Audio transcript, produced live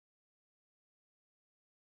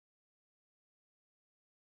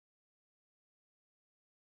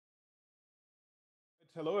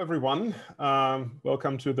Hello, everyone.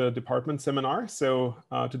 Welcome to the department seminar. So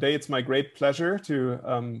today it's my great pleasure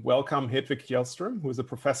to welcome Hedvig Kjellström, who is a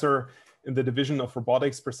professor in the Division of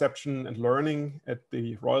Robotics, Perception and Learning at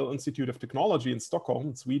the Royal Institute of Technology in Stockholm,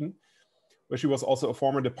 in Sweden, where she was also a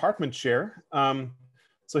former department chair. So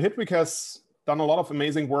Hedvig has done a lot of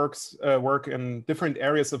amazing work in different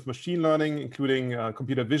areas of machine learning, including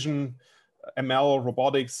computer vision, ML,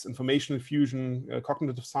 robotics, information fusion,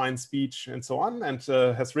 cognitive science, speech, and so on, and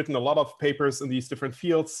has written a lot of papers in these different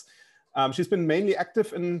fields. She's been mainly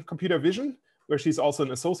active in computer vision, where she's also an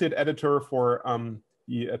associate editor for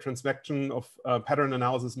the Transvection of Pattern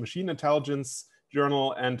Analysis Machine Intelligence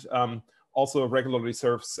journal, and also regularly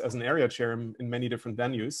serves as an area chair in many different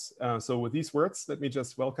venues. So with these words, let me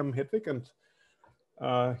just welcome Hedvig, and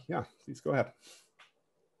yeah, please go ahead.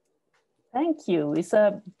 Thank you. It's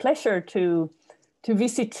a pleasure to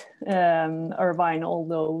visit Irvine,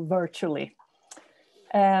 although virtually.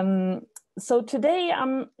 So today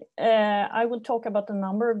I will talk about a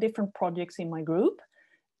number of different projects in my group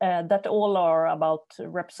that all are about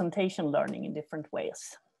representation learning in different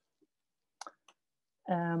ways.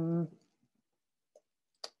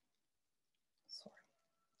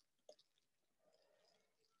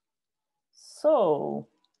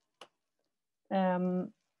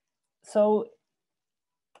 So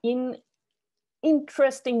in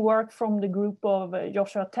interesting work from the group of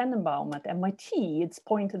Joshua Tenenbaum at MIT, it's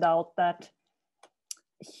pointed out that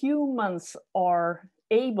humans are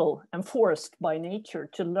able and forced by nature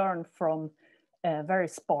to learn from very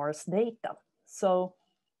sparse data. So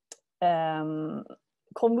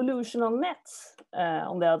convolutional nets,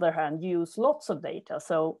 on the other hand, use lots of data.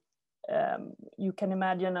 So you can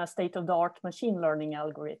imagine a state-of-the-art machine learning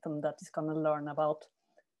algorithm that is going to learn about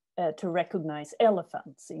to recognize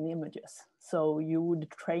elephants in images. So you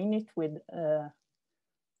would train it with a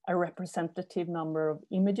representative number of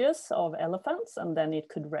images of elephants, and then it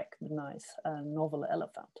could recognize a novel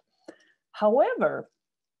elephant. However,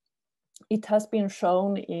 it has been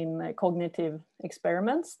shown in cognitive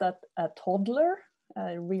experiments that a toddler,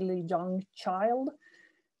 a really young child,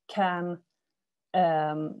 can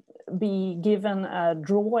be given a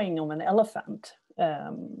drawing of an elephant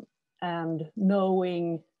and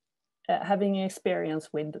knowing having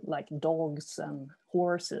experience with like dogs and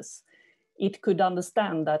horses, it could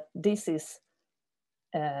understand that this is,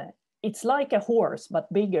 it's like a horse,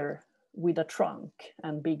 but bigger with a trunk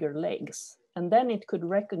and bigger legs. And then it could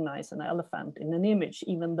recognize an elephant in an image,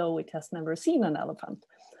 even though it has never seen an elephant.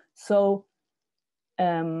 So,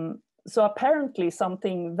 so apparently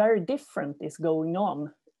something very different is going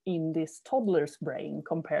on in this toddler's brain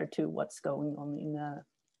compared to what's going on in a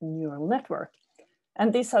neural network.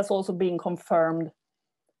 And this has also been confirmed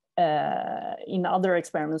in other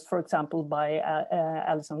experiments, for example, by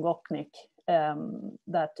Alison Gopnik,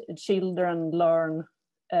 that children learn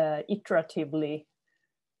iteratively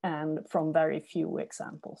and from very few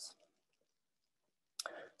examples.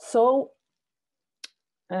 So,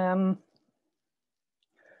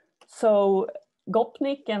 so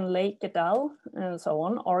Gopnik and Lake et al. And so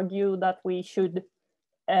on argue that we should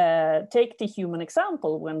take the human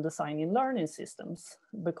example when designing learning systems,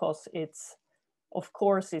 because it's, of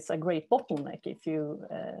course, it's a great bottleneck if you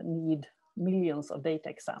need millions of data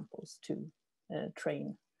examples to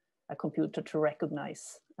train a computer to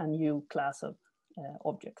recognize a new class of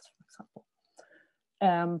objects, for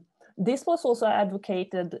example. This was also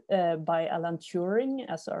advocated by Alan Turing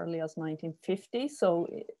as early as 1950. So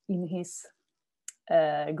in his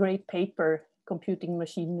great paper, Computing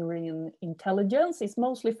Machinery and Intelligence, is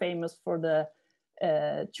mostly famous for the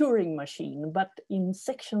Turing machine, but in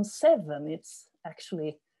section 7, it's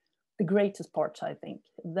actually the greatest part, I think.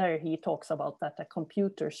 There he talks about that a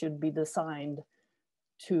computer should be designed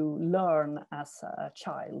to learn as a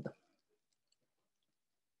child.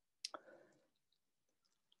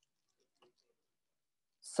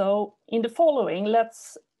 So in the following,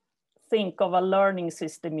 let's think of a learning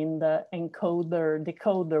system in the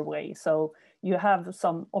encoder-decoder way. So you have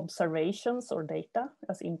some observations or data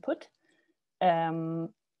as input,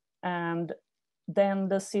 and then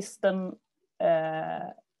the system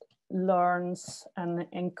learns an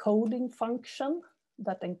encoding function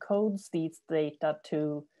that encodes these data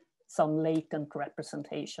to some latent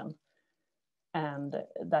representation, and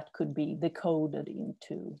that could be decoded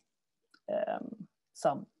into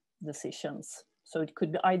some decisions. So it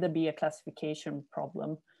could either be a classification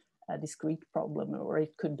problem, a discrete problem, or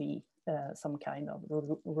it could be some kind of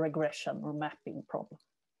regression or mapping problem.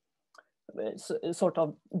 So, sort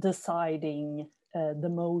of deciding the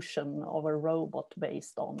motion of a robot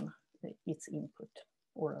based on its input,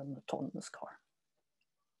 or an autonomous car.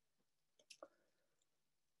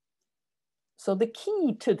 So the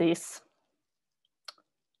key to this,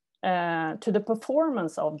 to the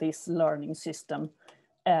performance of this learning system,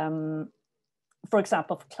 for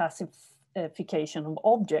example, for classification of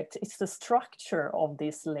objects, is the structure of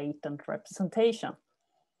this latent representation.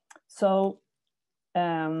 So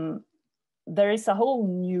there is a whole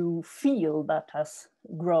new field that has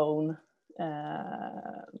grown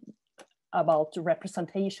about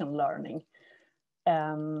representation learning.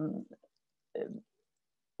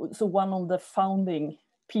 So one of the founding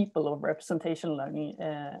people of representation learning,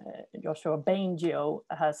 Joshua Bengio,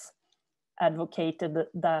 has advocated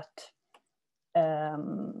that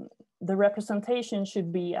the representation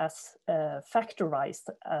should be as factorized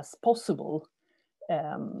as possible,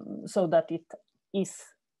 so that it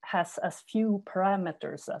has as few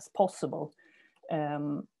parameters as possible.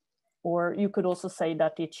 Or you could also say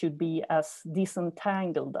that it should be as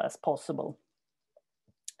disentangled as possible.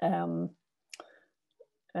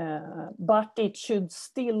 But it should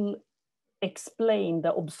still explain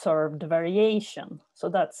the observed variation. So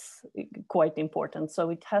that's quite important. So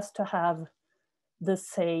it has to have the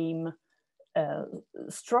same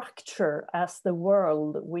structure as the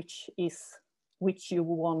world which you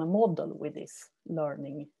want to model with this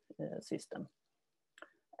learning system.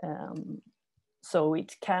 So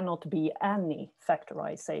it cannot be any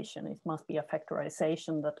factorization. It must be a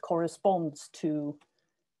factorization that corresponds to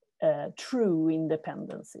true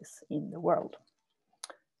independencies in the world.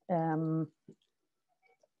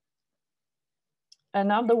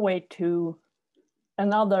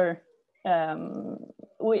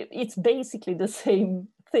 It's basically the same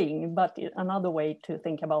thing, but another way to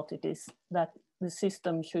think about it is that the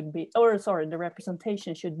system should be, the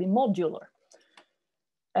representation should be modular.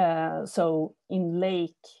 So in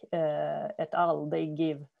Lake et al,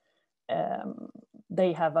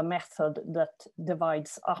 they have a method that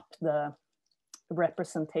divides up the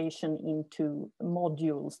representation into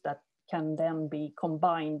modules that can then be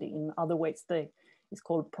combined in other ways. It's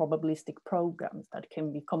called probabilistic programs that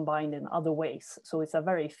can be combined in other ways. So it's a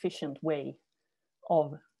very efficient way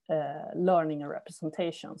of learning a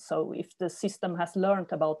representation. So if the system has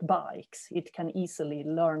learned about bikes, it can easily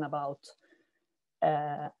learn about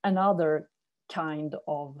another kind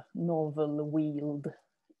of novel wheeled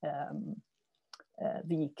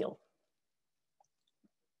vehicle.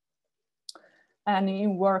 And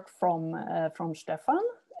in work from Stefan,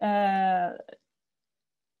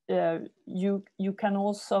 you can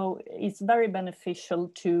also, it's very beneficial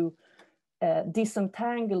to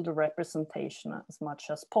disentangle the representation as much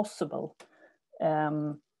as possible.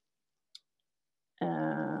 Well,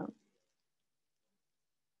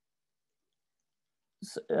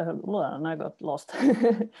 and I got lost.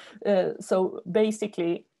 So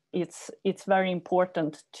basically, it's very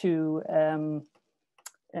important to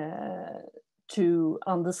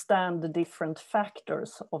understand the different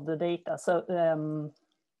factors of the data. So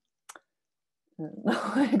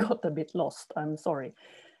I got a bit lost, I'm sorry.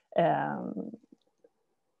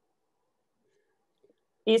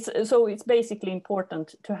 It's basically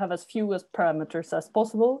important to have as few as parameters as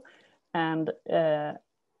possible, and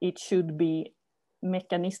it should be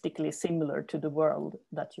mechanistically similar to the world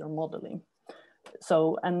that you're modeling.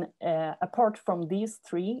 So, and apart from these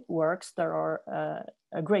three works, there are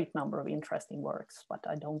a great number of interesting works, but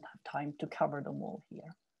I don't have time to cover them all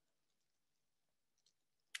here.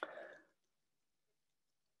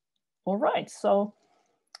 All right, so,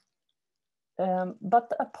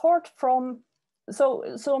 but apart from,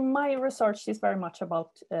 so my research is very much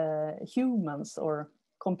about humans, or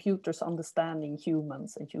computers understanding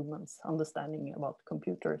humans and humans understanding about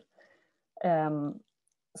computers.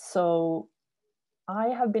 So I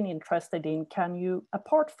have been interested in, can you,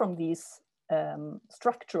 apart from these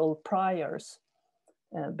structural priors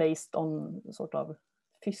based on sort of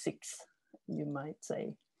physics, you might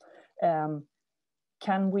say,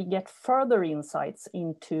 can we get further insights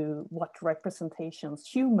into what representations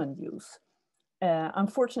humans use?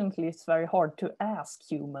 Unfortunately, it's very hard to ask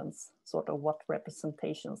humans sort of what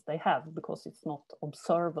representations they have, because it's not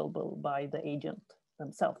observable by the agent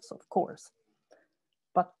themselves, of course.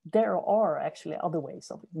 But there are actually other ways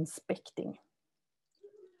of inspecting.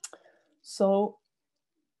 So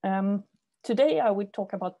today I will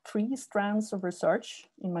talk about 3 strands of research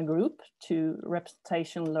in my group to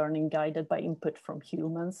representation learning guided by input from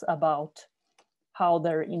humans about how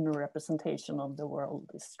their inner representation of the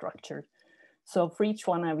world is structured. So for each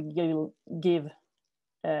one, I will give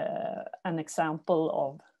an example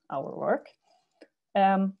of our work.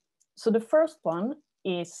 So the first one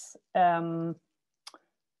is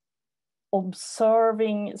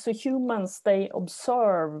observing. So humans, they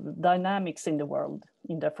observe dynamics in the world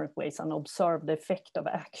in different ways and observe the effect of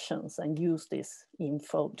actions and use this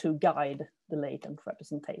info to guide the latent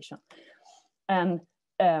representation. And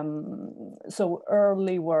so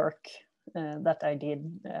early work that I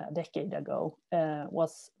did a decade ago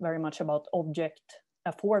was very much about object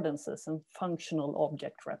affordances and functional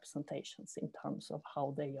object representations in terms of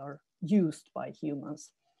how they are used by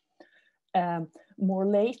humans. More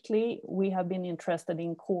lately, we have been interested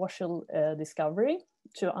in causal discovery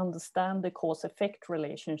to understand the cause-effect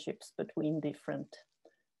relationships between different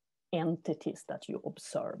entities that you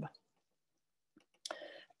observe.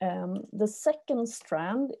 The second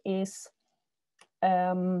strand is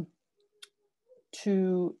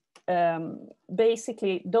to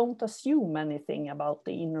basically don't assume anything about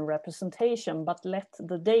the inner representation, but let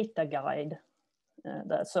the data guide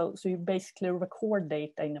that. So you basically record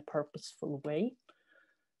data in a purposeful way,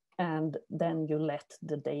 and then you let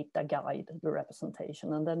the data guide the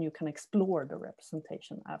representation, and then you can explore the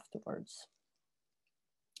representation afterwards.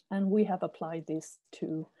 And we have applied this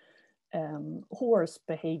to horse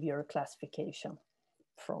behavior classification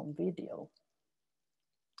from video.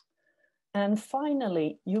 And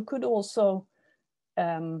finally, you could also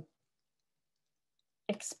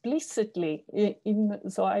explicitly,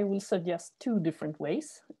 so I will suggest two different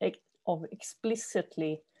ways of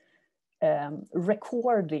explicitly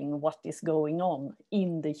recording what is going on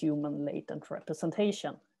in the human latent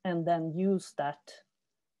representation, and then use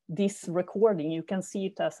this recording, you can see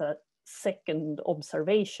it as a second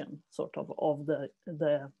observation sort of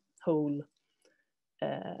the whole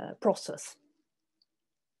process.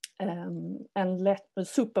 And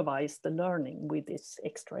supervise the learning with this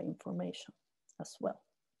extra information as well.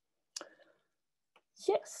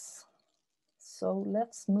 Yes, so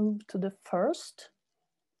let's move to the first,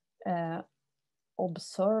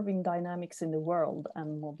 observing dynamics in the world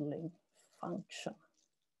and modeling function.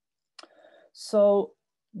 So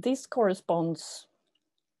this corresponds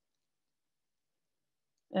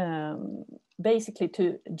basically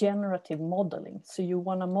to generative modeling. So you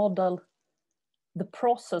want to model the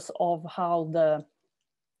process of how the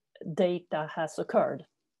data has occurred.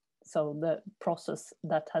 So the process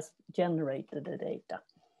that has generated the data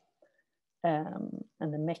and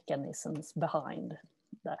the mechanisms behind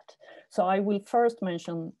that. So I will first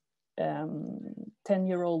mention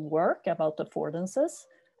 10-year-old work about affordances,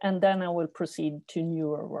 and then I will proceed to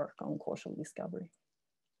newer work on causal discovery.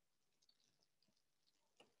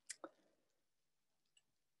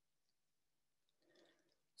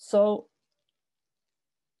 So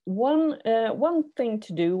one thing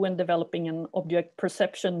to do when developing an object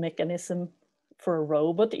perception mechanism for a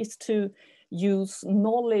robot is to use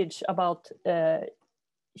knowledge about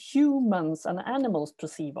humans and animals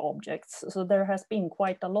perceive objects. So there has been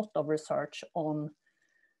quite a lot of research on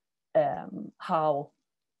how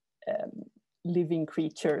living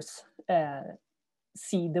creatures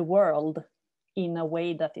see the world in a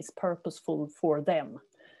way that is purposeful for them.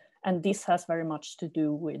 And this has very much to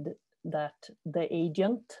do with that the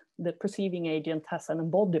agent, the perceiving agent, has an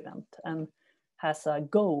embodiment and has a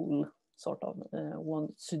goal, sort of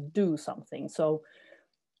wants to do something. So,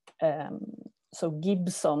 so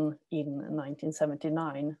Gibson in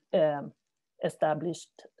 1979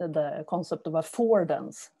 established the concept of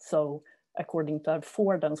affordance. So according to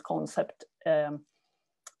affordance concept,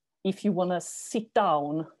 if you want to sit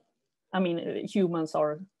down, I mean, humans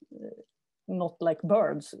are not like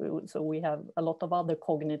birds, so we have a lot of other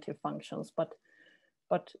cognitive functions, but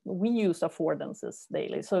we use affordances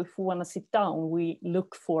daily. So if we want to sit down, we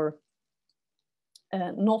look for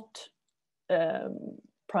not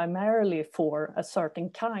primarily for a certain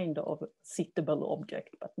kind of sittable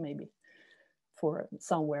object, but maybe for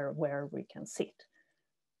somewhere where we can sit.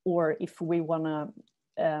 Or if we want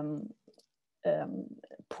to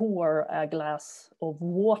pour a glass of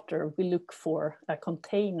water, we look for a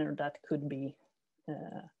container that could be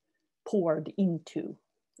poured into,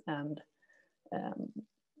 and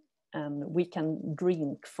we can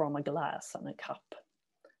drink from a glass and a cup,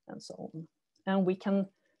 and so on. And we can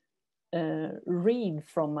read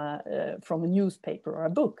from a newspaper or a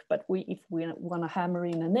book, but if we want to hammer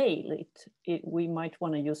in a nail, we might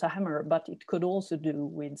want to use a hammer, but it could also do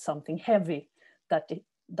with something heavy that it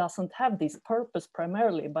doesn't have this purpose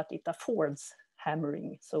primarily, but it affords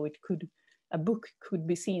hammering. So a book could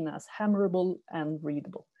be seen as hammerable and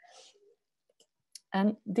readable.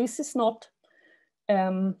 And this is not,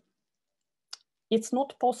 it's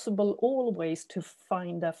not possible always to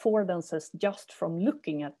find affordances just from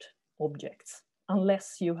looking at objects,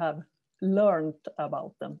 unless you have learned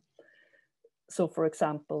about them. So for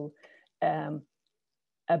example,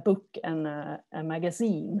 a book and a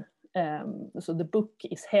magazine. So the book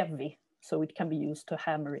is heavy, So it can be used to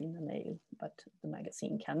hammer in a nail, but the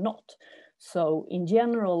magazine cannot. So in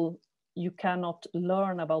general, you cannot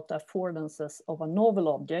learn about the affordances of a novel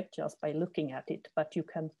object just by looking at it, but you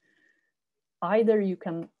can either you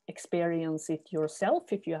can experience it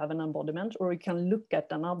yourself if you have an embodiment, or you can look at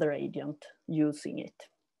another agent using it,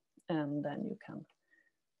 and then you can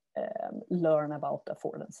learn about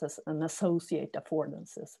affordances and associate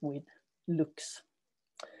affordances with looks.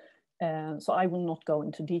 So I will not go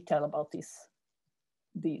into detail about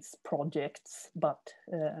these projects, but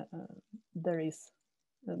there is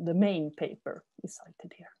the main paper is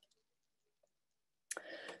cited here.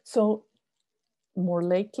 So more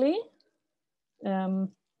lately,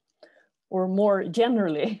 or more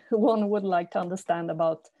generally, one would like to understand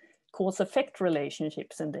about cause-effect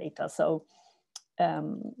relationships in data. So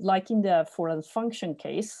like in the affordances function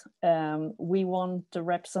case, we want the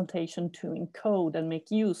representation to encode and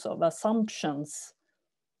make use of assumptions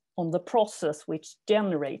on the process which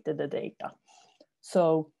generated the data.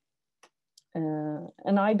 So,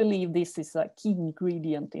 and I believe this is a key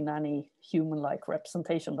ingredient in any human-like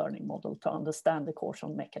representation learning model to understand the causal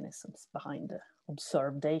mechanisms behind the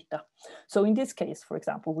observed data. So in this case, for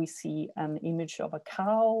example, we see an image of a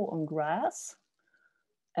cow on grass,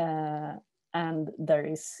 and there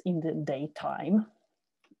is in the daytime.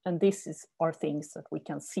 And this are things that we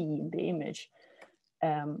can see in the image.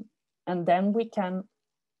 And then we can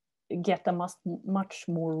get a much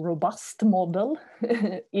more robust model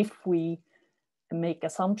if we make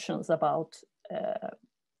assumptions about,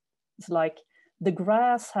 it's like the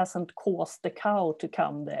grass hasn't caused the cow to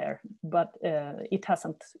come there, but it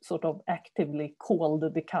hasn't sort of actively called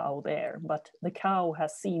the cow there, but the cow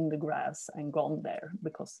has seen the grass and gone there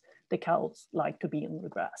because the cows like to be in the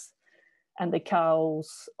grass. And the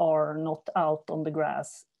cows are not out on the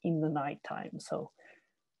grass in the nighttime. So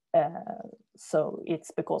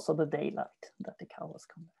it's because of the daylight that the cow has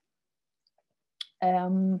come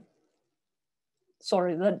there.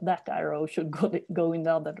 Sorry, that arrow should go in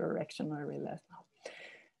the other direction, I realize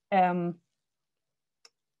now.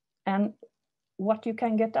 And what you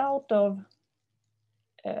can get out of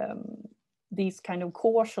these kind of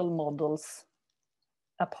causal models,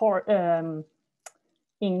 apart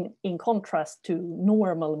in contrast to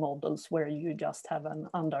normal models where you just have an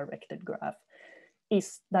undirected graph,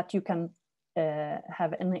 is that you can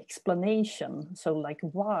have an explanation. So like,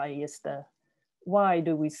 why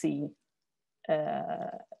do we see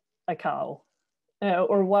a cow,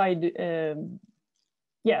 or why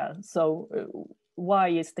why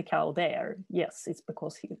is the cow there? Yes, it's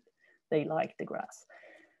because they like the grass.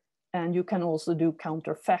 And you can also do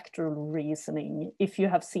counterfactual reasoning. If you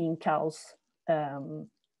have seen cows,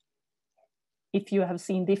 if you have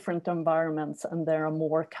seen different environments and there are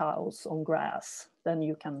more cows on grass, then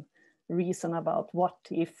you can reason about, what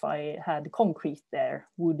if I had concrete there?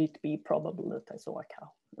 Would it be probable that I saw a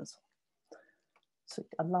cow? And so on. So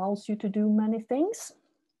it allows you to do many things.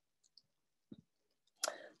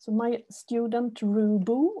 So my student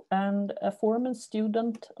Rubu and a former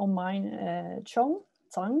student of mine, Zhang,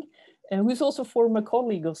 who is also a former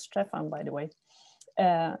colleague of Stefan, by the way,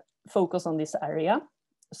 focus on this area.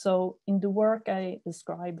 So in the work I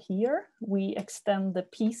describe here, we extend the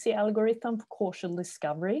PC algorithm for causal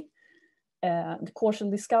discovery. The causal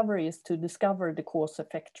discovery is to discover the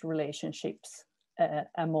cause-effect relationships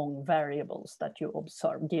among variables that you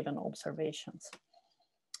observe, given observations.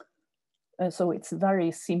 So it's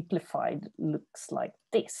very simplified, looks like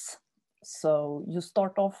this. So you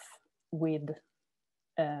start off with,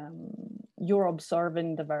 you're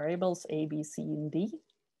observing the variables A, B, C, and D,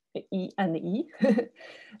 E and E.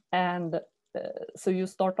 And so you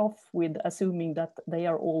start off with assuming that they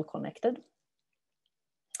are all connected.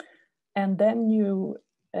 And then you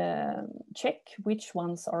check which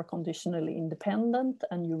ones are conditionally independent,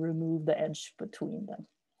 and you remove the edge between them.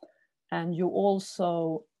 And you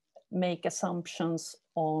also make assumptions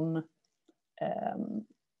on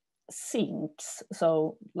sinks,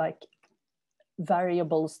 so like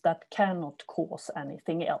variables that cannot cause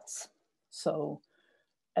anything else. So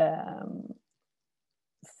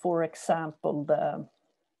for example,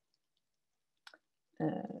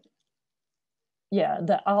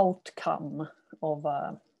 the outcome of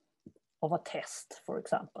a test, for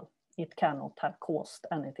example, it cannot have caused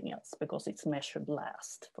anything else because it's measured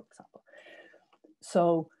last, for example.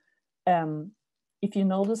 So if you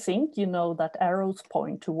know the sink, you know that arrows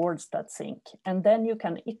point towards that sink, and then you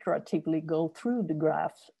can iteratively go through the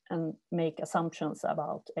graph and make assumptions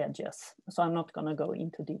about edges. So I'm not going to go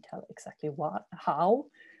into detail exactly how,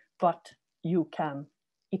 but you can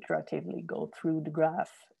iteratively go through the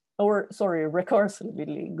graph or sorry,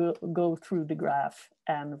 recursively go through the graph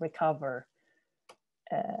and recover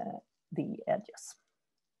the edges.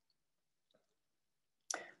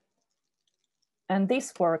 And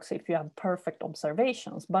this works if you have perfect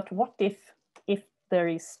observations. But what if there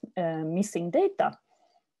is missing data,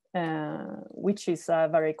 which is a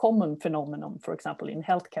very common phenomenon, for example, in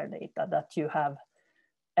healthcare data, that you have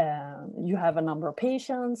a number of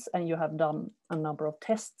patients and you have done a number of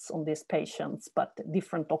tests on these patients, but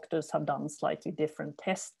different doctors have done slightly different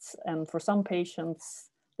tests. And for some patients,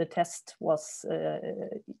 the test was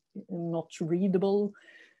not readable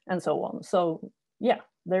and so on. So yeah,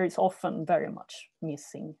 there is often very much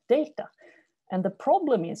missing data. And the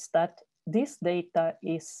problem is that this data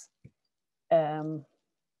is,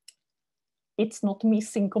 it's not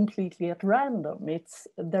missing completely at random.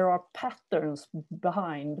 There are patterns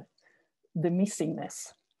behind the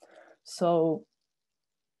missingness. So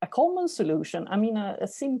a common solution, I mean, a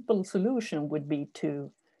simple solution would be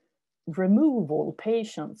to remove all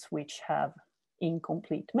patients which have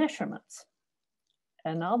incomplete measurements.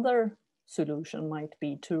 Another solution might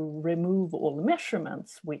be to remove all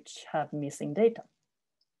measurements which have missing data.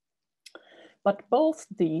 But both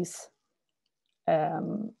these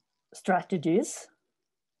strategies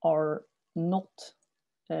are not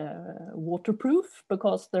waterproof,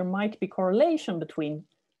 because there might be correlation between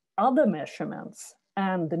other measurements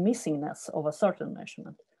and the missingness of a certain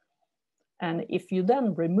measurement. And if you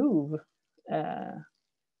then remove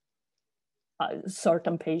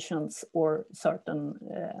certain patients or certain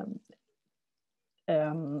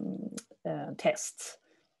tests,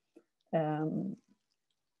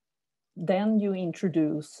 then you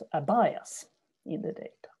introduce a bias in the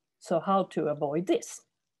data. So how to avoid this?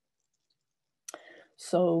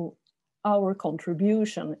 So our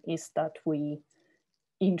contribution is that we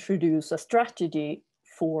introduce a strategy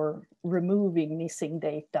for removing missing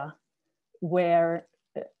data where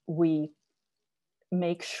we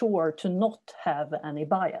make sure to not have any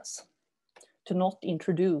bias, to not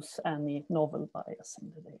introduce any novel bias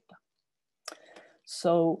in the data.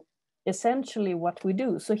 So essentially what we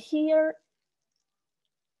do, so here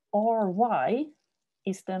RY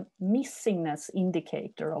is the missingness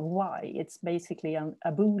indicator of Y. It's basically a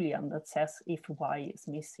Boolean that says if Y is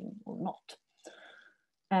missing or not.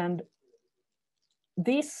 And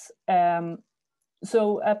this,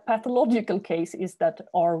 so a pathological case is that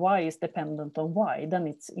RY is dependent on Y, then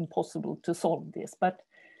it's impossible to solve this. But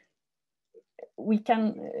we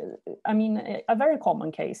can, I mean, a very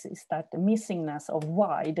common case is that the missingness of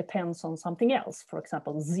Y depends on something else, for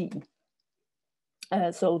example, Z.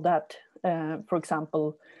 So that, for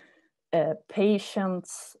example,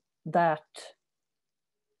 patients that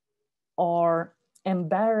are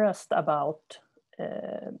embarrassed about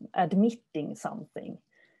admitting something,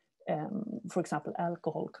 for example,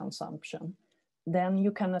 alcohol consumption, then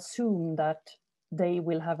you can assume that they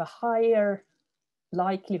will have a higher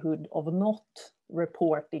likelihood of not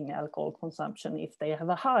reporting alcohol consumption if they have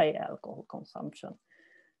a high alcohol consumption.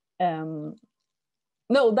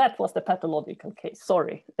 No, that was the pathological case,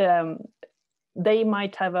 sorry. They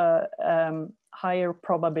might have a higher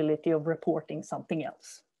probability of reporting something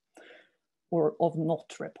else or of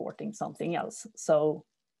not reporting something else. So,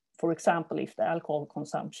 for example, if the alcohol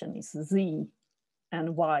consumption is Z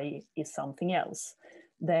and Y is something else,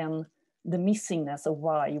 then the missingness of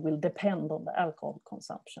Y will depend on the alcohol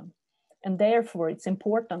consumption. And therefore, it's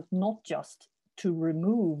important not just to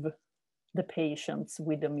remove the patients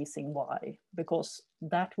with the missing Y, because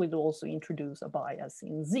that will also introduce a bias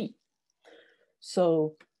in Z.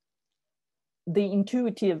 So the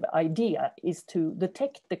intuitive idea is to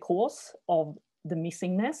detect the cause of the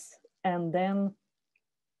missingness and then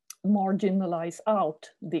marginalize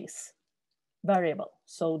out this variable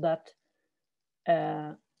so that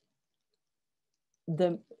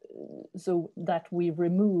we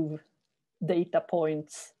remove data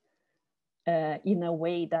points in a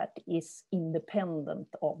way that is independent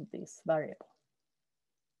of this variable.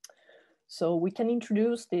 So we can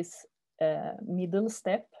introduce this middle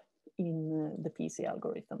step in the PC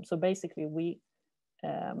algorithm. So basically we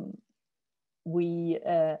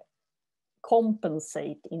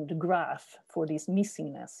compensate in the graph for these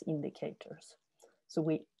missingness indicators. So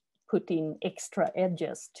we put in extra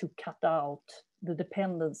edges to cut out the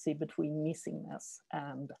dependency between missingness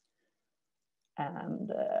and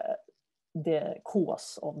the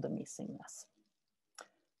cause of the missingness.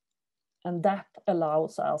 And that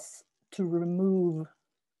allows us to remove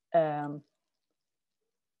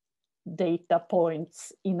data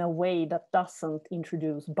points in a way that doesn't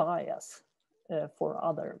introduce bias for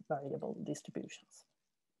other variable distributions.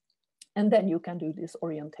 And then you can do this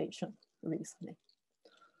orientation reasoning.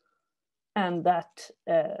 And that,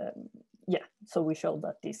 yeah, so we showed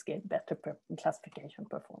that this gave better classification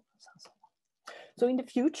performance and so on. So in the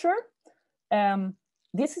future,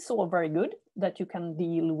 this is all very good that you can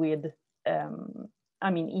deal with, I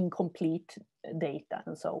mean, incomplete data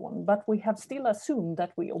and so on, but we have still assumed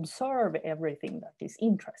that we observe everything that is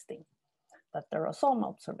interesting, that there are some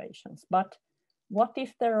observations. But what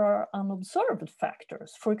if there are unobserved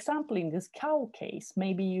factors? For example, in this cow case,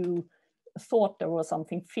 maybe you thought there was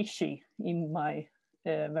something fishy in my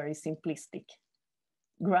very simplistic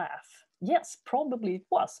graph. Yes, probably it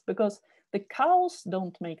was, because the cows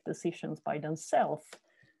don't make decisions by themselves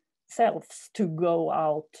to go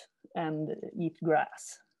out and eat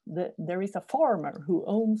grass. There is a farmer who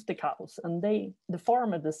owns the cows, and the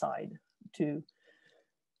farmer decide to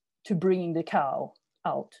bring the cow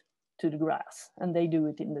out to the grass, and they do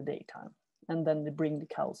it in the daytime, and then they bring the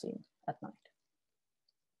cows in at night.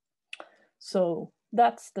 So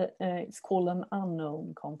that's it's called an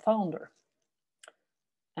unknown confounder,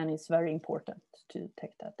 and it's very important to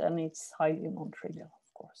detect that, and it's highly non-trivial,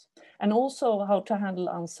 of course. And also how to handle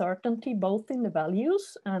uncertainty, both in the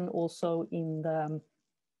values and also in the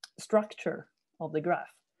structure of the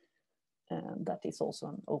graph. And that is also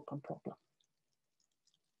an open problem.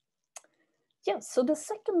 Yes, so the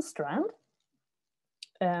second strand,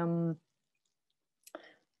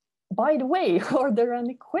 by the way, are there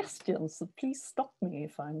any questions? Please stop me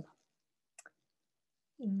if I'm,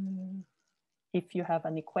 if you have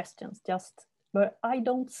any questions, but I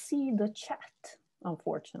don't see the chat,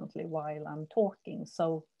 unfortunately, while I'm talking,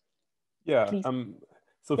 so yeah, please.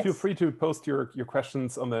 So yes. Feel free to post your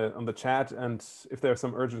questions on the chat, and if there are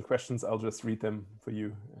some urgent questions, I'll just read them for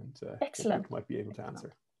you, and Excellent. might be able to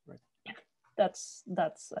answer. Right. Yeah, that's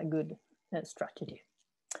a good strategy.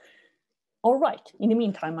 All right. In the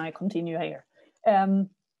meantime, I continue here.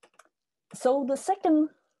 So the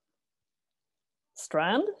second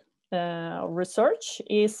strand of research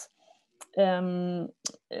is end-to-end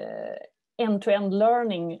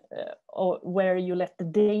learning, where you let the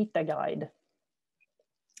data guide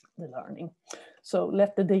the learning. So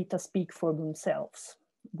let the data speak for themselves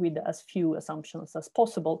with as few assumptions as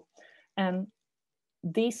possible. And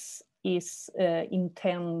this is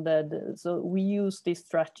intended, so we use this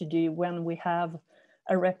strategy when we have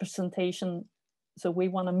a representation. So we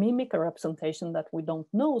want to mimic a representation that we don't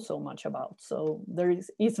know so much about. So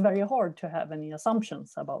it's very hard to have any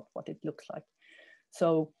assumptions about what it looks like.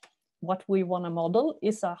 So what we want to model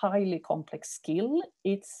is a highly complex skill.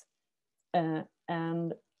 It's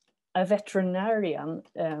and a veterinarian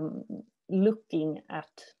looking at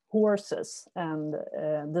horses and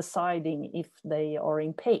deciding if they are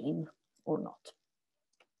in pain or not.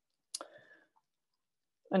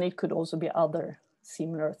 And it could also be other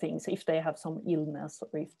similar things, if they have some illness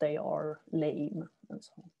or if they are lame and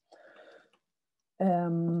so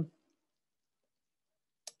on.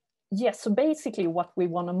 Yes, so basically what we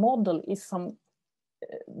want to model is some,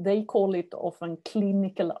 they call it often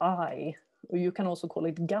clinical eye, or you can also call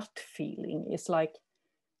it gut feeling. It's like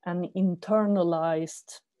an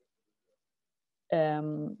internalized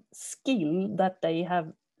skill that they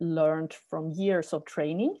have learned from years of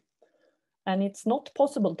training. And it's not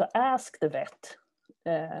possible to ask the vet,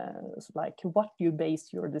 like, what you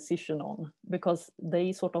base your decision on, because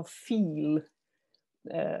they sort of feel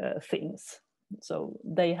things. So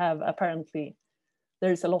they have, apparently,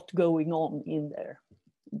 there's a lot going on in their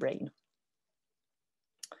brain.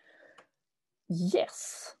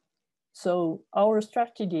 Yes. So our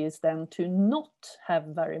strategy is then to not have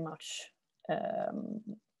very much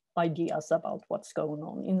ideas about what's going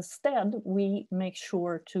on. Instead, we make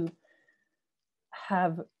sure to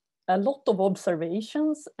have a lot of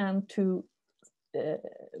observations and to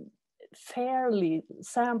fairly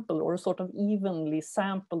sample or sort of evenly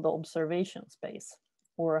sample the observation space,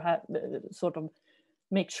 or have, sort of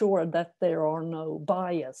make sure that there are no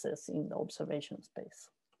biases in the observation space.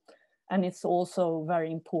 And it's also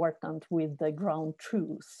very important with the ground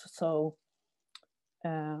truth. So,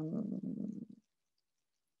 I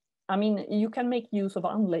mean, you can make use of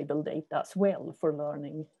unlabeled data as well for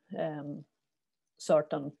learning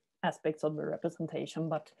certain aspects of the representation,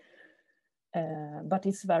 but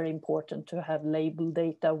it's very important to have labeled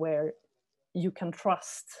data where you can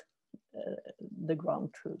trust the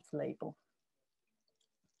ground truth label.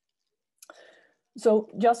 So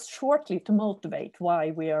just shortly to motivate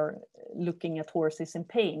why we are looking at horses in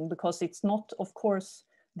pain, because it's not, of course,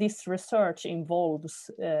 this research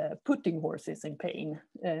involves putting horses in pain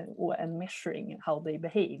and measuring how they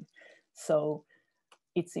behave. So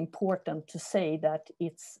it's important to say that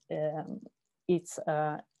it's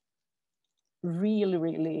a really,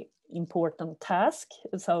 really important task.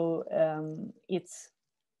 So it's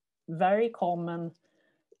very common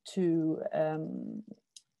to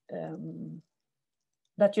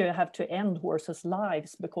that you have to end horses'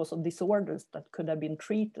 lives because of disorders that could have been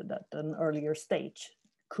treated at an earlier stage.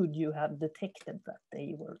 Could you have detected that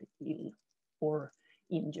they were ill or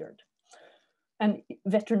injured? And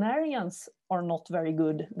veterinarians are not very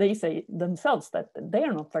good. They say themselves that they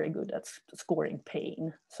are not very good at scoring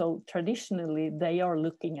pain. So traditionally, they are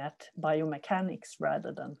looking at biomechanics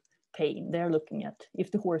rather than pain. They're looking at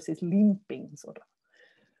if the horse is limping, sort of.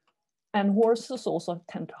 And horses also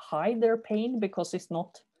tend to hide their pain because it's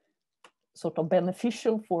not sort of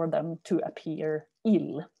beneficial for them to appear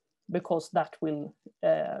ill, because that will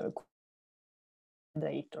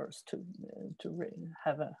predators to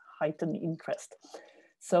have a heightened interest.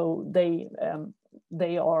 So they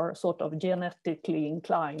are sort of genetically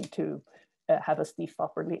inclined to have a stiff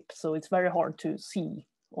upper lip. So it's very hard to see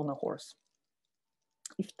on a horse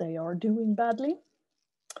if they are doing badly.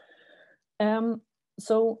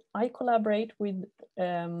 So I collaborate with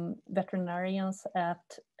veterinarians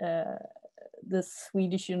at the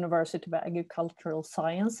Swedish University of Agricultural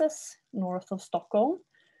Sciences, north of Stockholm.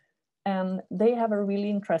 And they have a really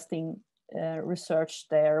interesting research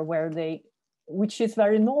there which is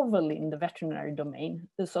very novel in the veterinary domain.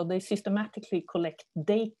 So they systematically collect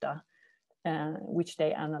data, which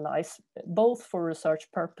they analyze, both for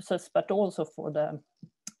research purposes, but also for the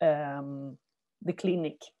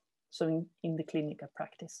clinic. So in the clinical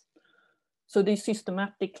practice. So they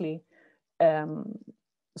systematically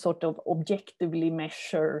sort of objectively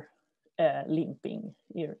measure limping,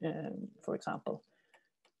 for example,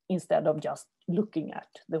 instead of just looking at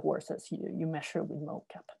the horses you measure with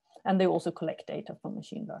mocap. And they also collect data from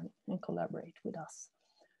machine learning and collaborate with us.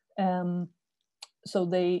 So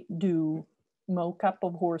they do mocap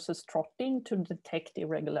of horses trotting to detect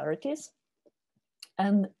irregularities.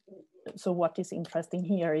 And so what is interesting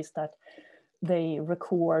here is that they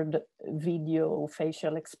record video,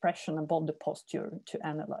 facial expression, and body posture to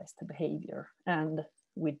analyze the behavior, and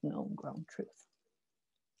with known ground truth.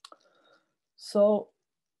 So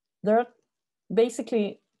there are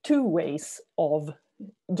basically two ways of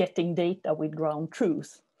getting data with ground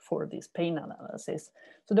truth for this pain analysis.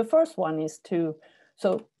 So the first one is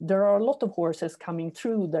so there are a lot of horses coming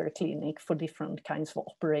through their clinic for different kinds of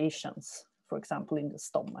operations, for example, in the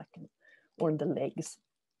stomach or the legs,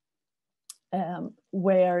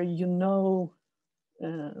 where you know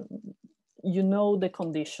the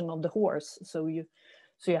condition of the horse. So you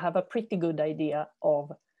have a pretty good idea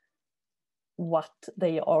of what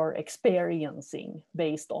they are experiencing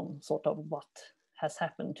based on sort of what has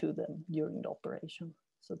happened to them during the operation.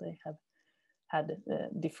 So they have had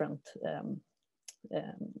different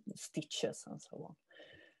stitches and so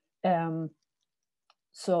on.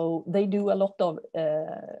 So they do a lot of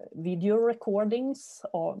video recordings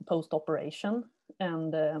of post-operation,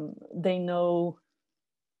 and they know,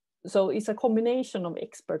 so it's a combination of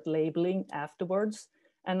expert labeling afterwards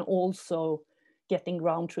and also getting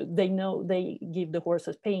ground truth. They know they give the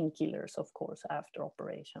horses painkillers, of course, after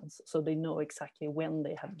operations. So they know exactly when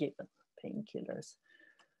they have given painkillers.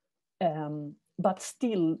 But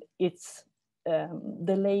still, it's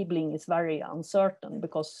the labeling is very uncertain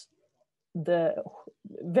because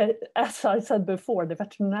as I said before, the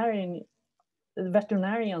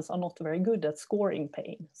veterinarians are not very good at scoring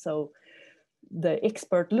pain. So the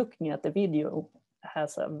expert looking at the video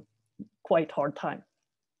has a quite hard time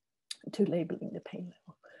to labeling the pain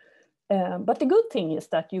level. But the good thing is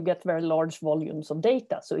that you get very large volumes of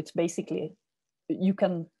data. So it's basically, you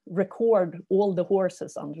can record all the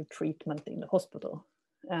horses under treatment in the hospital,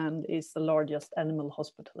 and it's the largest animal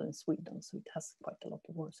hospital in Sweden. So it has quite a lot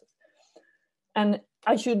of horses. And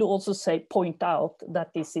I should also point out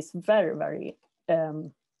that this is very, very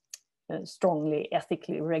strongly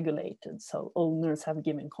ethically regulated. So owners have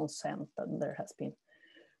given consent and there has been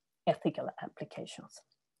ethical applications.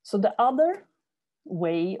 So the other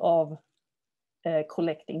way of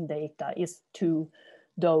collecting data is to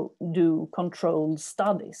do controlled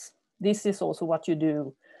studies. This is also what you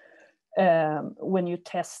do when you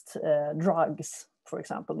test drugs, for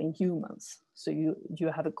example, in humans. So you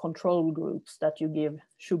have a control groups that you give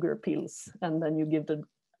sugar pills, and then you give the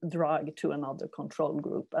drug to another control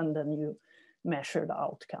group, and then you measure the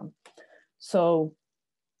outcome. So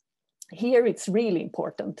here it's really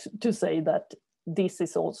important to say that this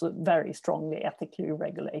is also very strongly ethically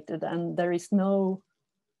regulated, and there is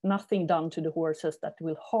nothing done to the horses that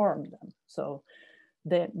will harm them. So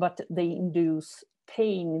but they induce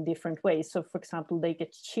pain in different ways. So for example, they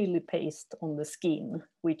get chili paste on the skin,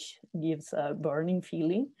 which gives a burning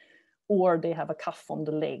feeling, or they have a cuff on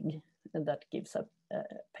the leg, and that gives a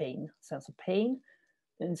sense of pain.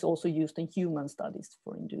 And it's also used in human studies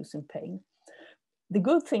for inducing pain. The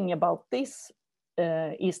good thing about this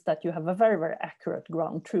is that you have a very, very accurate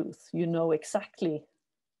ground truth. You know exactly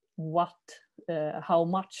how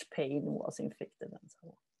much pain was inflicted and so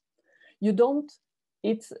on. You don't,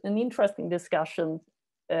 it's an interesting discussion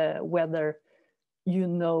whether you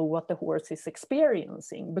know what the horse is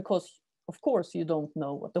experiencing, because of course you don't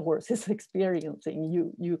know what the horse is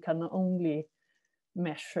experiencing. You can only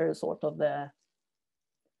measure sort of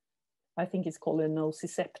I think it's called a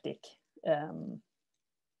nociceptic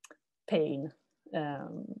pain,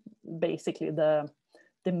 basically the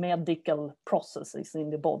medical processes in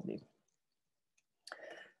the body.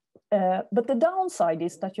 But the downside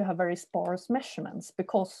is that you have very sparse measurements,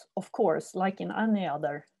 because of course, like in any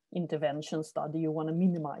other intervention study, you want to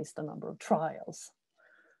minimize the number of trials.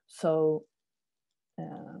 So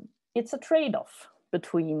it's a trade-off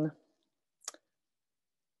between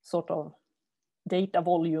sort of data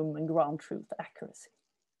volume and ground truth accuracy.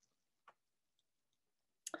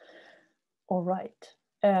 All right.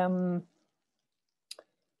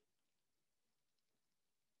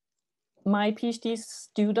 My PhD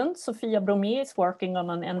student, Sofia Bromé, is working on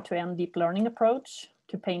an end-to-end deep learning approach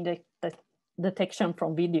to pain detection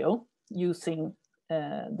from video using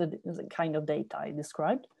the kind of data I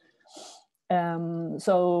described.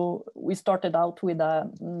 So we started out with a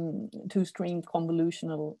two-stream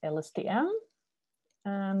convolutional LSTM,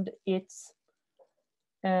 and it's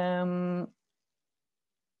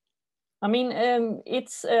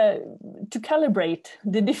it's to calibrate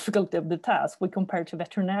the difficulty of the task, we compare to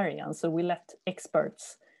veterinarians. So we let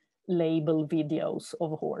experts label videos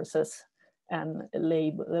of horses and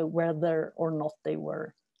label whether or not they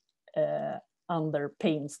were under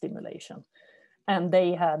pain stimulation. And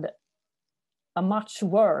they had a much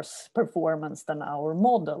worse performance than our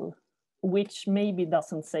model, which maybe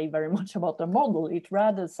doesn't say very much about the model. It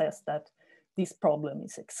rather says that this problem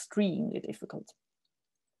is extremely difficult.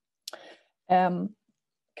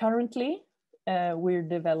 Currently, we're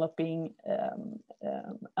developing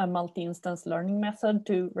a multi-instance learning method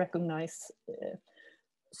to recognize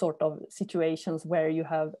sort of situations where you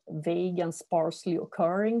have vague and sparsely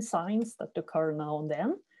occurring signs that occur now and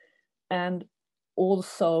then. And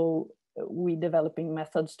also, we're developing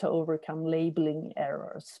methods to overcome labeling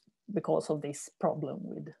errors because of this problem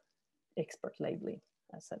with expert labeling,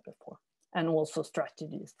 as I said before. And also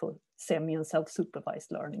strategies for semi and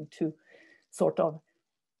self-supervised learning to sort of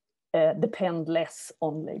depend less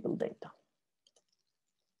on label data.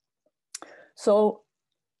 So,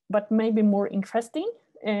 but maybe more interesting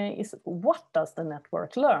is what does the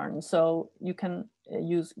network learn? So you can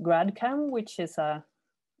use GradCam, which is a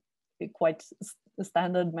quite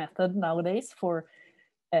standard method nowadays for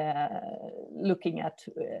looking at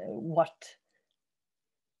what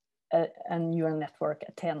a neural network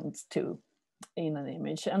attends to in an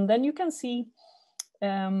image. And then you can see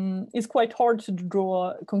it's quite hard to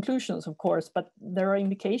draw conclusions, of course, but there are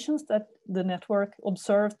indications that the network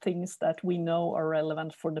observed things that we know are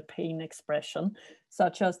relevant for the pain expression,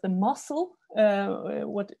 such as the muscle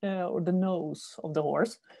or the nose of the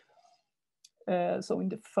horse. So in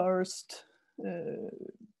the first,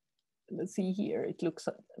 let's see here, it looks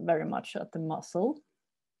very much at the muscle,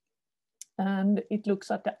 and it looks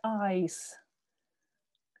at the eyes.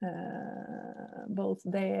 Both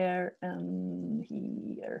there and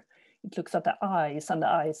here. It looks at the eyes, and the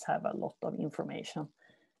eyes have a lot of information.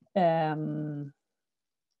 Yeah,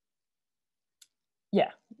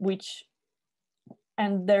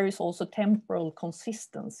 and there is also temporal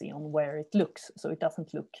consistency on where it looks, so it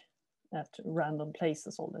doesn't look at random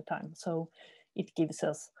places all the time. So it gives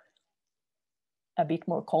us a bit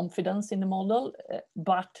more confidence in the model,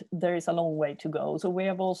 but there is a long way to go. So we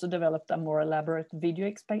have also developed a more elaborate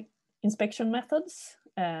video inspection methods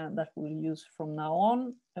that we'll use from now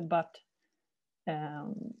on. But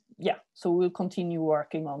yeah, so we'll continue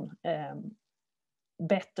working on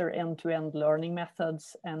better end-to-end learning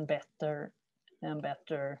methods and better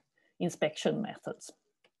inspection methods.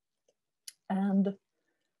 And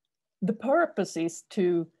the purpose is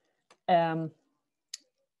to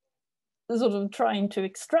sort of trying to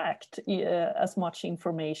extract as much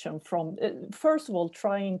information from, first of all,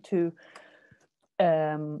 trying to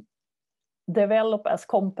develop as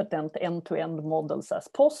competent end-to-end models as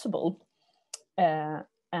possible,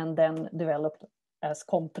 and then develop as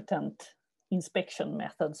competent inspection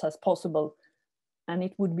methods as possible. And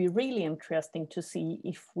it would be really interesting to see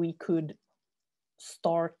if we could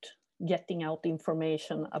start getting out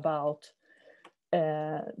information about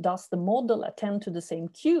does the model attend to the same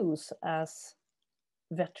cues as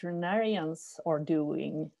veterinarians are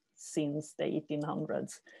doing since the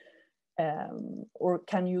 1800s? Or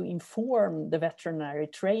can you inform the veterinary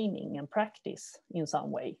training and practice in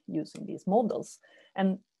some way using these models?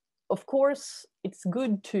 And of course, it's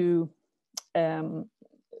good to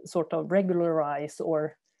sort of regularize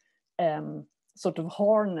or sort of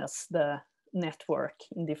harness the network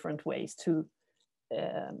in different ways to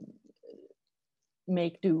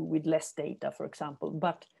make do with less data, for example.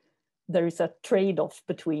 But there is a trade-off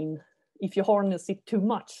between, if you harness it too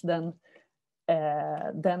much, then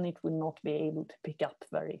it will not be able to pick up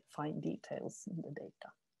very fine details in the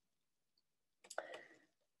data.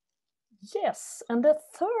 Yes, and the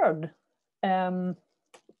third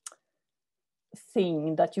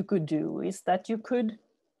thing that you could do is that you could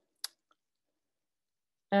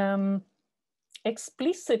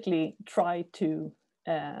explicitly try to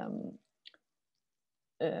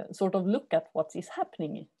sort of look at what is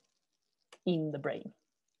happening in the brain.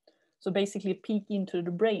 So basically peek into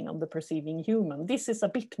the brain of the perceiving human. This is a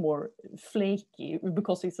bit more flaky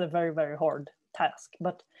because it's a very, very hard task.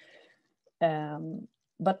 But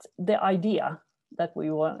the idea that we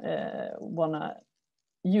want to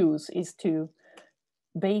use is to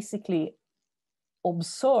basically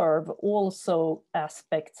observe also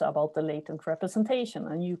aspects about the latent representation,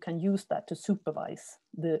 and you can use that to supervise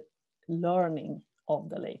the learning of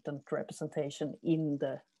the latent representation in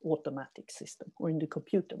the automatic system or in the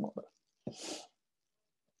computer model.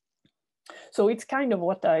 So it's kind of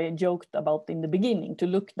what I joked about in the beginning, to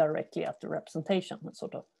look directly at the representation and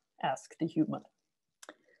sort of ask the human.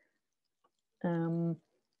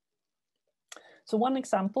 So one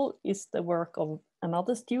example is the work of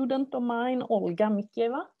another student of mine, Olga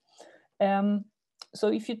Mikieva. So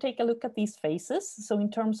if you take a look at these faces, so in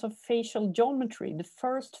terms of facial geometry, the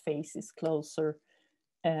first face is closer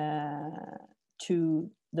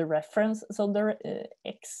to the reference. So the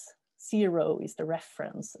X0 is the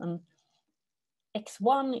reference, and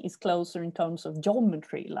X1 is closer in terms of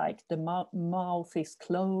geometry, like the mouth is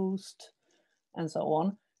closed and so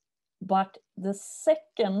on. But the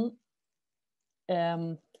second,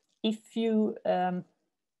 if you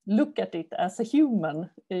look at it as a human,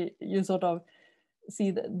 you sort of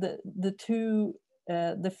see the two,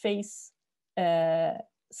 the face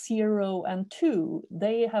 0 and 2,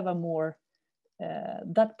 they have a more,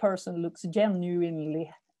 that person looks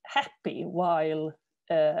genuinely happy, while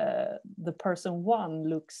the person 1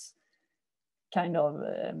 looks kind of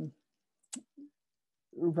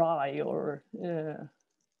wry or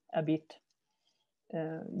a bit,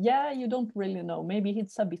 yeah, you don't really know. Maybe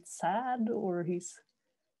he's a bit sad or he's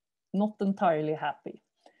not entirely happy.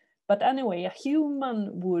 But anyway, a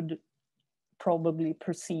human would probably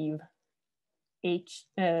perceive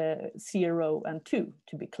H0 and 2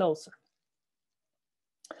 to be closer.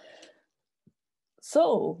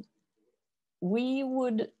 So we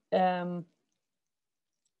would,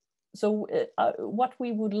 what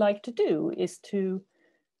we would like to do is to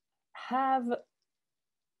have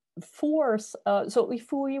force, so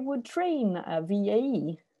if we would train a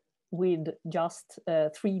VAE with just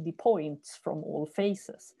 3D points from all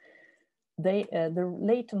faces, the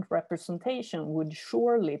latent representation would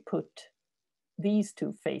surely put these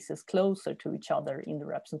two faces closer to each other in the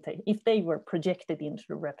representation. If they were projected into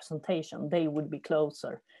the representation, they would be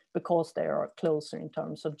closer because they are closer in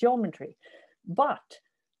terms of geometry. But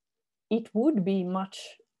it would be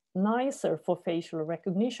much nicer for facial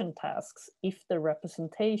recognition tasks if the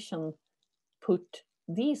representation put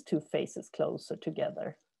these two faces closer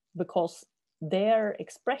together, because their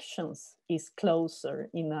expressions is closer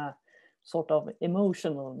in a sort of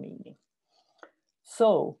emotional meaning.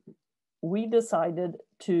 So we decided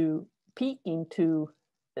to peek into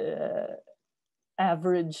the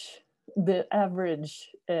average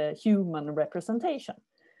human representation.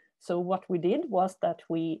 So what we did was that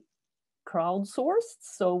we crowdsourced,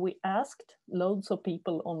 so we asked loads of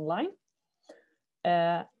people online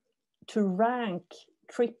to rank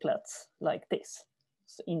triplets like this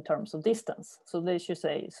in terms of distance. So they should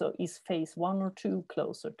say, so is face 1 or 2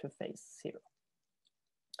 closer to face 0?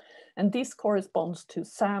 And this corresponds to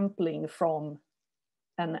sampling from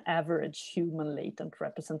an average human latent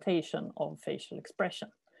representation of facial expression.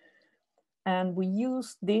 And we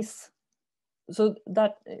use this, so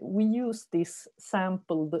that we use this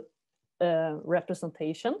sampled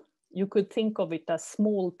representation. You could think of it as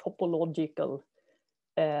small topological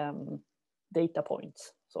data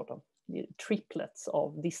points, sort of triplets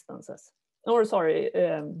of distances, or sorry,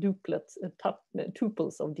 duplets,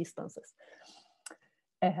 tuples of distances.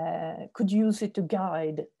 Could use it to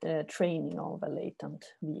guide training of a latent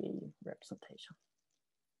VAE representation.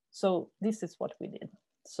 So this is what we did.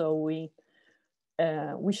 So we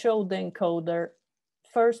we showed the encoder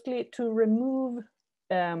firstly to remove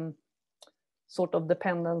sort of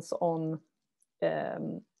dependence on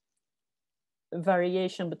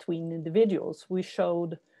variation between individuals. We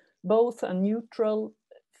showed both a neutral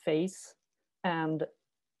phase and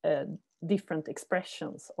different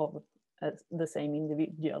expressions of the same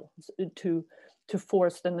individual to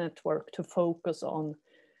force the network to focus on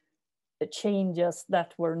changes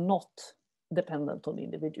that were not dependent on the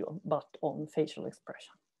individual, but on facial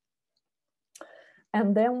expression.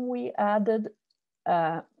 And then we added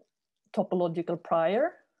a topological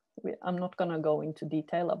prior. I'm not going to go into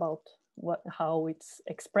detail about how it's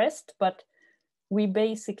expressed, but we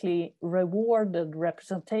basically rewarded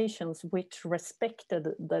representations which respected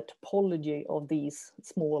the topology of these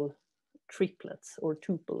small triplets or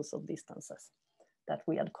tuples of distances that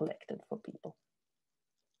we had collected for people.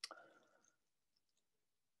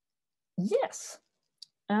 Yes,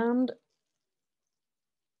 and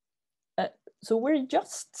so we're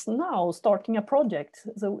just now starting a project.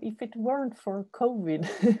 So if it weren't for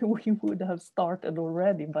COVID, we would have started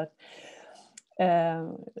already, but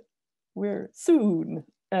we're soon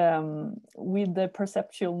with the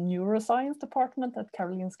Perceptual Neuroscience Department at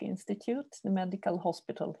Karolinska Institute, the medical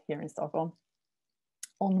hospital here in Stockholm,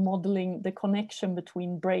 on modeling the connection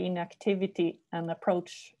between brain activity and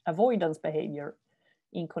approach avoidance behavior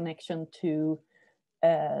in connection to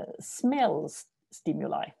smell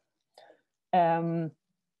stimuli.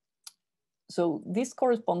 So this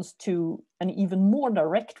corresponds to an even more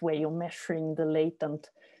direct way of measuring the latent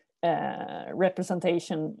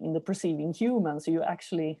representation in the perceiving human. So you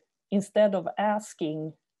actually, instead of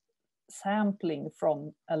asking sampling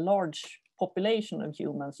from a large population of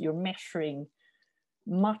humans, you're measuring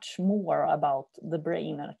much more about the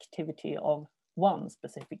brain activity of one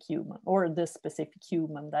specific human or the specific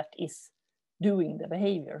human that is doing the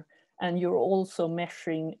behavior. And you're also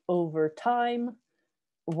measuring over time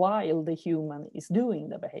while the human is doing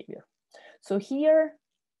the behavior. So here,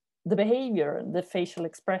 the behavior, the facial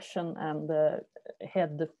expression and the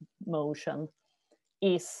head motion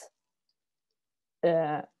is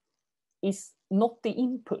not the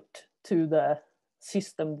input to the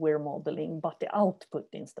system we're modeling, but the output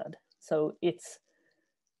instead. So it's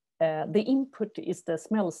the input is the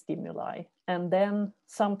smell stimuli, and then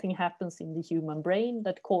something happens in the human brain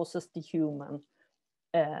that causes the human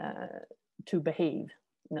to behave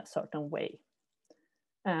in a certain way.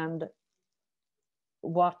 And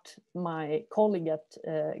what my colleague at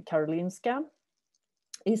Karolinska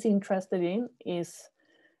is interested in is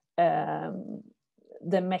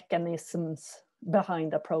the mechanisms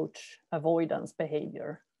behind approach avoidance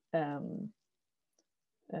behavior in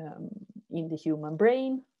the human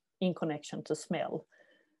brain in connection to smell.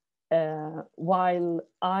 While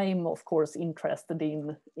I'm of course interested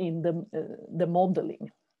in the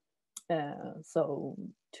modeling.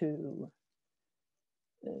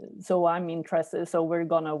 So I'm interested, so we're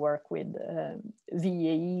gonna work with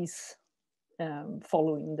VAEs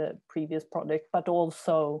following the previous project, but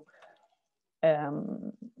also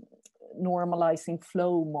normalizing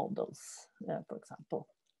flow models, for example.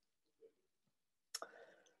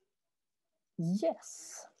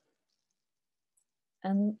 Yes.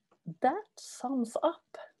 And that sums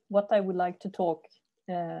up what I would like to talk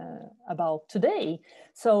about today.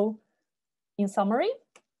 So in summary,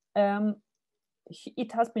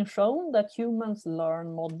 it has been shown that humans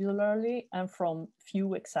learn modularly and from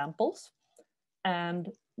few examples,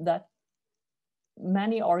 and that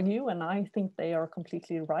many argue, and I think they are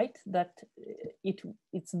completely right, that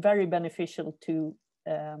it's very beneficial to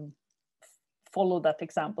follow that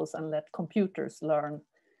examples and let computers learn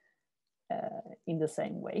in the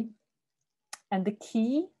same way. And the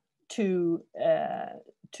key to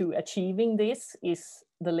achieving this is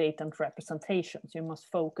the latent representations. You must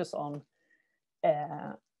focus on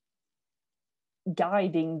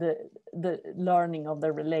guiding the learning of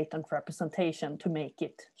the latent representation to make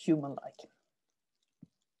it human-like.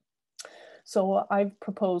 So I've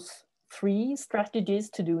proposed 3 strategies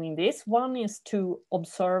to doing this. One is to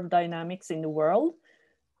observe dynamics in the world,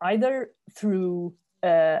 either through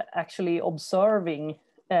actually observing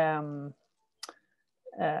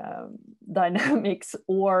dynamics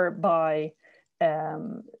or by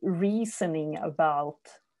reasoning about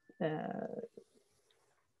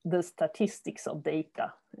the statistics of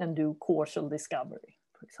data and do causal discovery,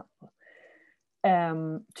 for example,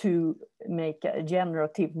 to make a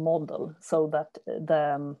generative model so that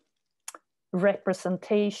the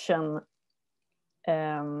representation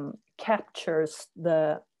captures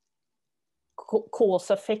the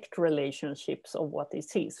cause-effect relationships of what it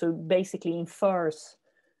sees. So basically infers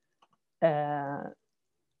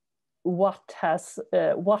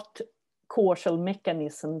what causal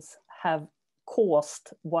mechanisms have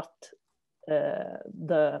caused what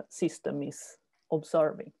the system is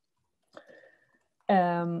observing.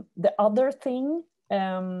 The other thing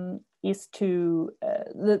is to,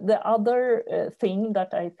 the other thing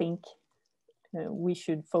that I think we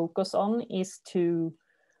should focus on is to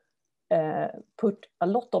put a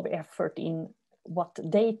lot of effort in what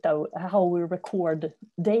data, how we record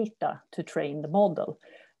data to train the model.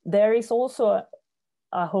 There is also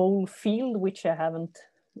a whole field which I haven't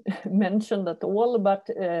mentioned at all, but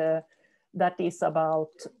that is about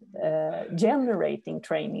generating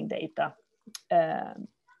training data,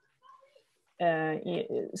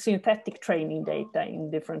 synthetic training data in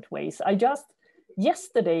different ways.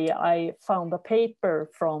 Yesterday I found a paper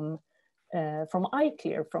from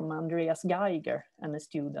iClear, from Andreas Geiger and a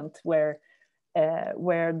student, where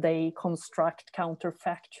they construct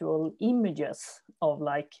counterfactual images of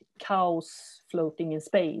like cows floating in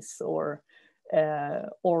space, or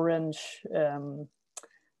orange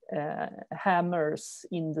hammers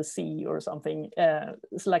in the sea or something.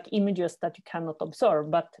 It's like images that you cannot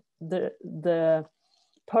observe, but the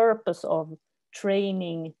purpose of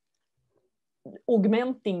training,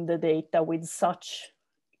 augmenting the data with such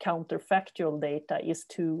counterfactual data is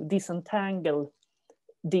to disentangle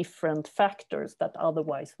different factors that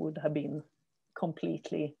otherwise would have been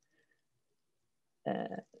completely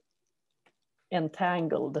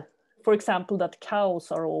entangled. For example, that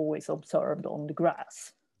cows are always observed on the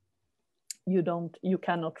grass. You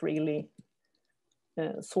cannot really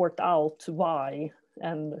sort out why,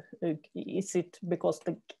 and is it because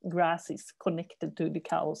the grass is connected to the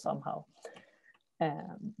cow somehow?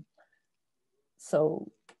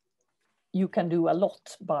 So you can do a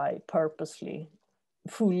lot by purposely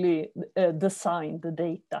fully design the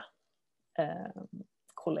data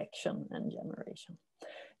collection and generation.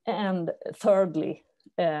 And thirdly,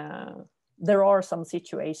 there are some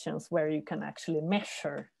situations where you can actually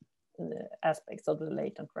measure the aspects of the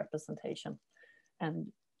latent representation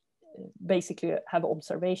and basically have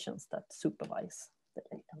observations that supervise the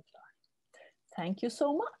latent learning. Thank you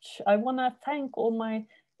so much. I want to thank all my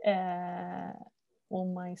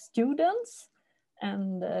students,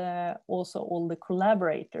 and also all the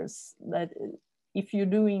collaborators. That if you're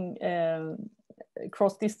doing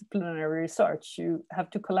cross-disciplinary research, you have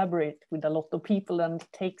to collaborate with a lot of people, and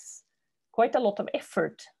it takes quite a lot of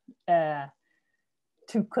effort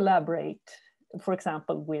to collaborate, for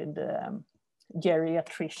example, with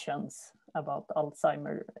geriatricians about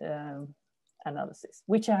Alzheimer analysis,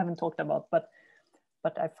 which I haven't talked about, but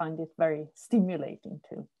I find it very stimulating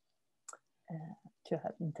to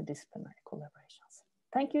have interdisciplinary collaborations.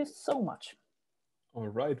 Thank you so much. All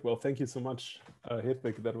right. Well, thank you so much,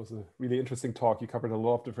 Hedvig. That was a really interesting talk. You covered a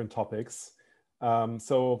lot of different topics.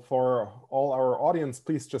 So for all our audience,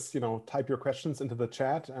 please just, type your questions into the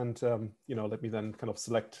chat, and, let me then kind of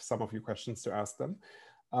select some of your questions to ask them.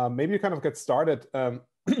 Maybe you kind of get started.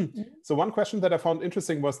 So one question that I found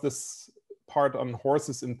interesting was this part on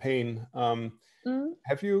horses in pain.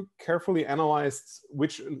 Have you carefully analyzed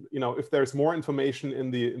which, if there's more information in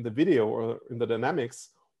the video or in the dynamics,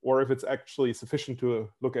 or if it's actually sufficient to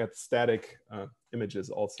look at static images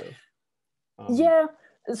also? Yeah,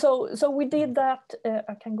 so we did that.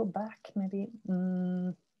 I can go back maybe.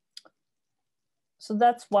 So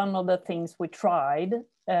that's one of the things we tried.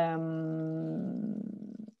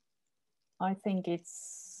 I think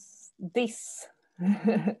it's this.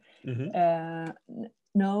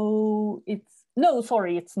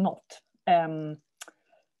 Sorry, it's not.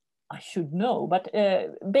 I should know, but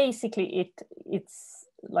basically it's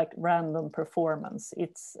like random performance.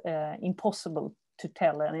 It's impossible to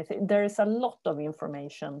tell anything. There is a lot of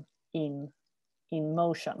information in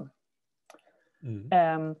motion.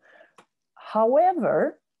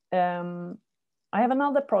 However, I have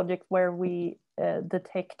another project where we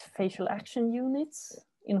detect facial action units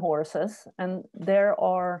in horses, and there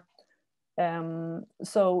are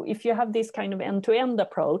so if you have this kind of end-to-end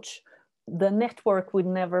approach, the network would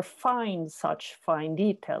never find such fine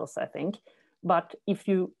details, I think. But if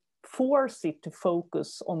you force it to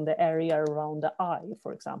focus on the area around the eye,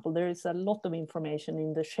 for example, there is a lot of information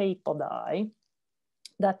in the shape of the eye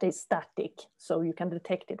that is static, so you can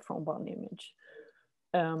detect it from one image.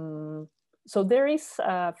 So there is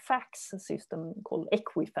a fax system called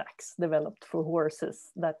Equifax developed for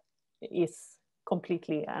horses that is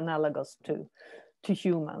completely analogous to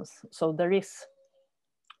humans. So there is,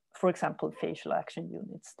 for example, facial action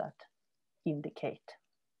units that indicate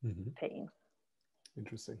pain.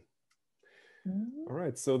 Interesting. All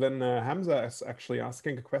right, so then Hamza is actually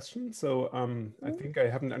asking a question. So I think I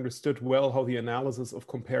haven't understood well how the analysis of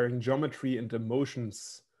comparing geometry and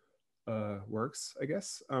emotions works, I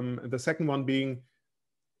guess. The second one being,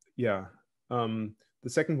 the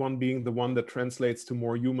second one being the one that translates to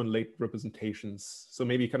more human-late representations. So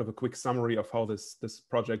maybe kind of a quick summary of how this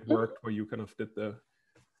project worked, where you kind of did the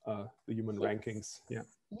human rankings. Yeah.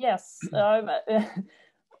 Yes,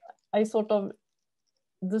 I sort of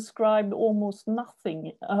described almost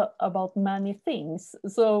nothing about many things.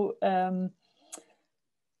 So I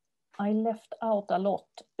left out a lot.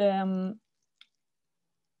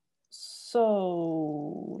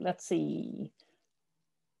 So let's see.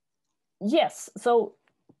 Yes, so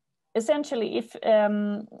essentially if,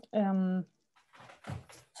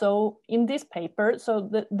 so in this paper, so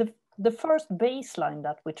the first baseline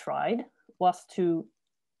that we tried was to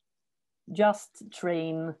just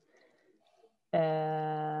train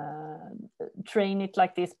it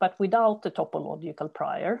like this, but without the topological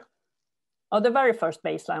prior. The very first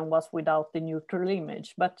baseline was without the neutral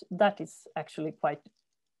image, but that is actually quite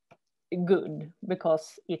good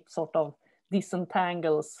because it sort of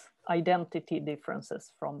disentangles identity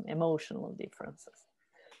differences from emotional differences.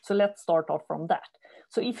 So let's start off from that.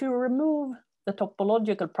 So if you remove the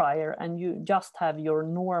topological prior and you just have your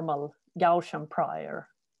normal Gaussian prior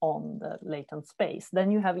on the latent space,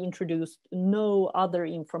 then you have introduced no other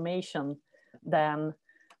information than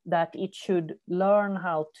that it should learn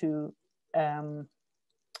how to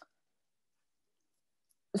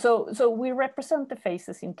so we represent the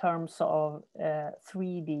faces in terms of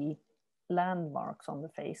 3D landmarks on the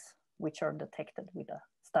face, which are detected with a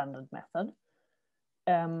standard method.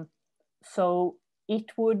 So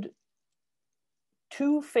it would,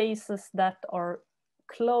 two faces that are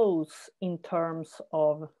close in terms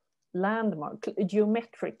of landmark,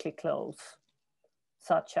 geometrically close,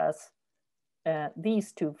 such as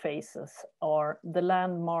these two faces are the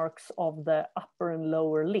landmarks of the upper and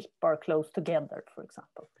lower lip are close together, for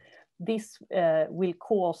example. This will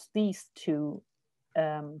cause these two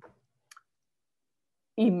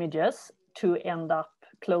images to end up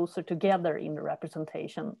closer together in the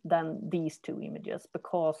representation than these two images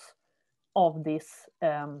because of this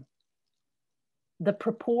the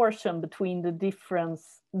proportion between the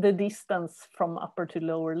distance from upper to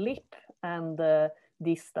lower lip and the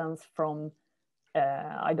distance from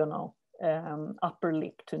I don't know, upper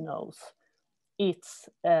lip to nose. It's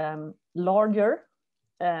larger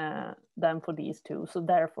than for these two, so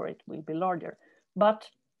therefore it will be larger.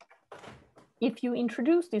 But if you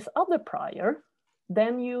introduce this other prior,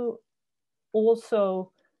 then you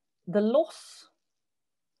also, the loss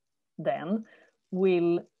then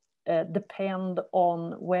will depend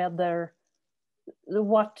on whether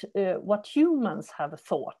what humans have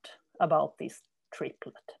thought about this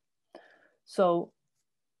triplet. So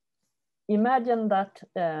imagine that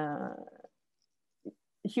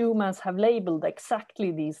humans have labeled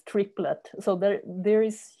exactly these triplet. So there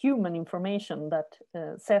is human information that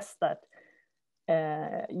says that,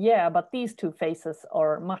 yeah, but these two faces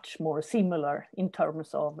are much more similar in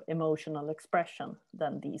terms of emotional expression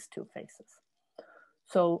than these two faces.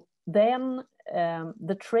 So then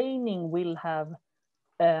the training will have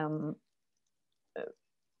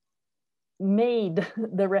made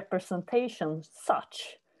the representation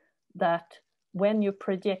such that when you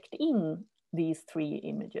project in these three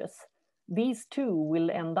images, these two will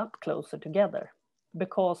end up closer together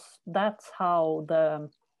because that's how the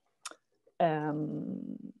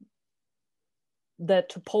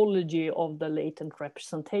topology of the latent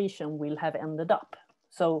representation will have ended up.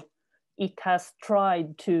 So it has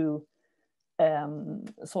tried to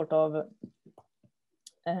sort of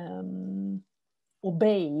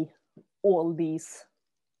obey all these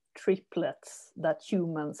triplets that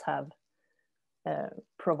humans have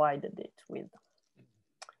provided it with.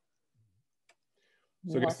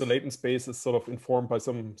 So I guess the latent space is sort of informed by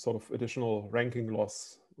some sort of additional ranking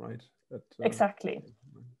loss, right? That, exactly.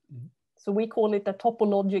 So we call it a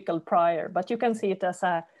topological prior, but you can see it as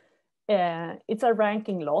a it's a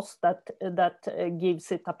ranking loss that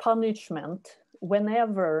gives it a punishment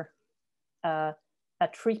whenever a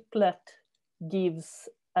triplet gives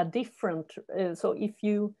a different. So if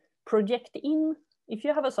you project in, if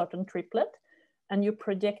you have a certain triplet and you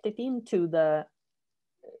project it into the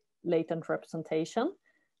latent representation,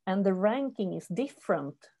 and the ranking is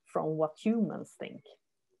different from what humans think,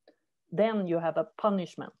 then you have a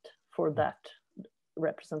punishment for that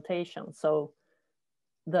representation. So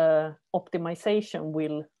the optimization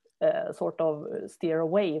will sort of steer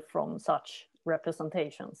away from such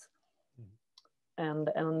representations and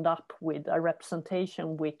end up with a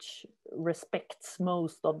representation which respects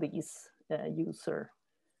most of these user,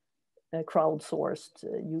 crowdsourced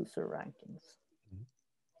user rankings.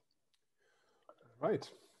 Right.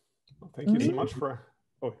 Well, thank you so much for,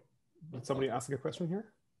 oh, did somebody ask a question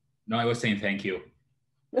here? No, I was saying thank you.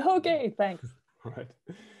 Okay, thanks. Right.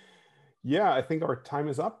 Yeah, I think our time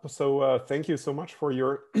is up. So thank you so much for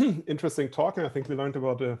your interesting talk. And I think we learned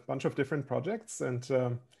about a bunch of different projects, and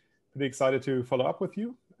pretty excited to follow up with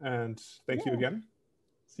you. And thank you again.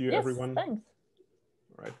 See you, everyone. Thanks.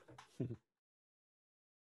 All right.